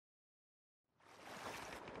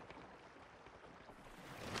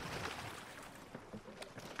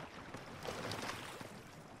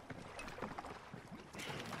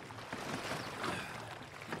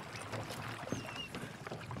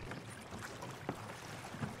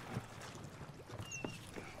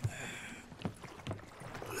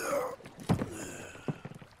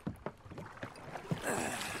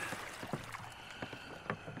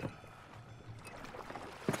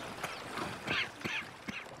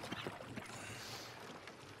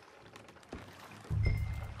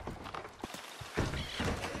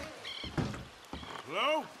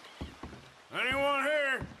Hello? Anyone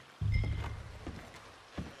here?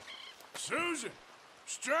 Susan?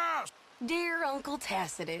 Strauss? Dear Uncle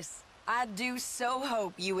Tacitus, I do so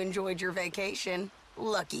hope you enjoyed your vacation.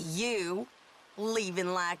 Lucky you,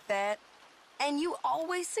 leaving like that. And you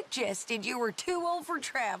always suggested you were too old for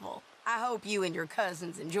travel. I hope you and your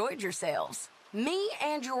cousins enjoyed yourselves. Me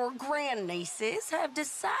and your grandnieces have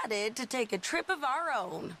decided to take a trip of our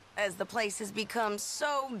own, as the place has become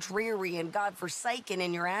so dreary and godforsaken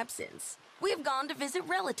in your absence. We have gone to visit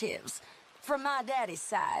relatives. From my daddy's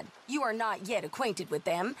side, you are not yet acquainted with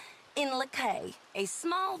them, in Linde, a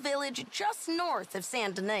small village just north of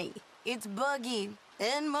Saint Denis. It's buggy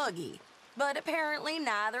and muggy, but apparently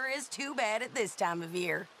neither is too bad at this time of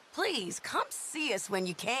year. Please come see us when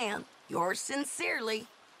you can. Yours sincerely,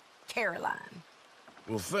 Caroline.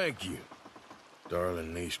 Well, thank you,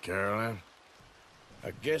 darling niece Caroline.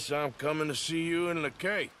 I guess I'm coming to see you in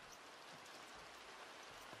Linde.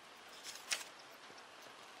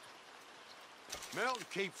 Milton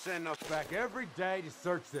keeps sending us back every day to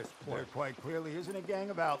search this place. There quite clearly isn't a gang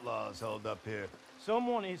of outlaws holed up here.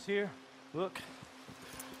 Someone is here. Look,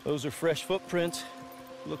 those are fresh footprints.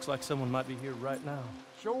 Looks like someone might be here right now.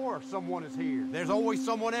 Sure, someone is here. There's always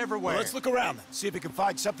someone everywhere. Well, let's look around then, see if we can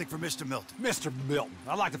find something for Mr. Milton. Mr. Milton.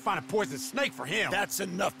 I'd like to find a poisonous snake for him. That's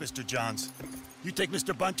enough, Mr. Johns. You take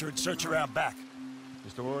Mr. Bunter and search around back.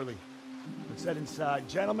 Mr. Worley, let's head inside.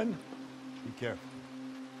 Gentlemen, be careful.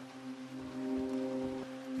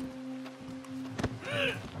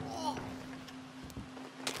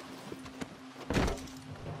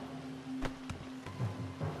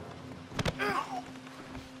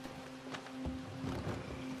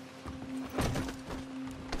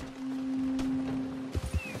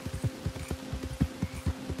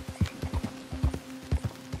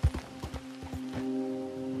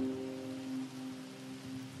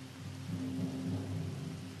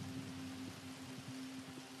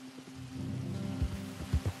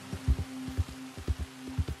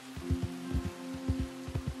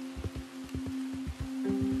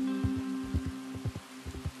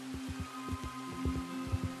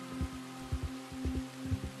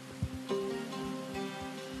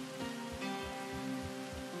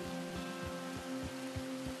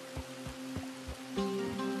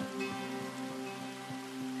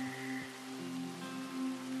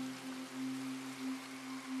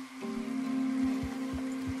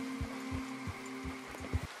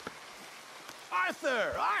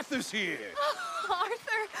 Arthur! Arthur's here! Oh,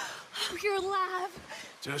 Arthur! Oh, you're alive.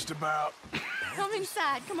 Just about. Come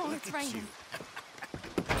inside. Come on, it's raining.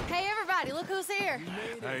 Hey, everybody, look who's here.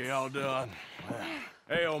 How y'all doing?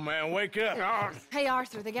 Hey, old man, wake up. Hey,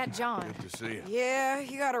 Arthur, they got John. Good to see you. Yeah,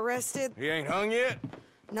 he got arrested. He ain't hung yet?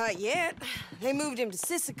 Not yet. They moved him to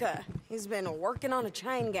Sisika. He's been working on a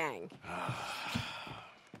chain gang.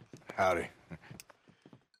 Howdy.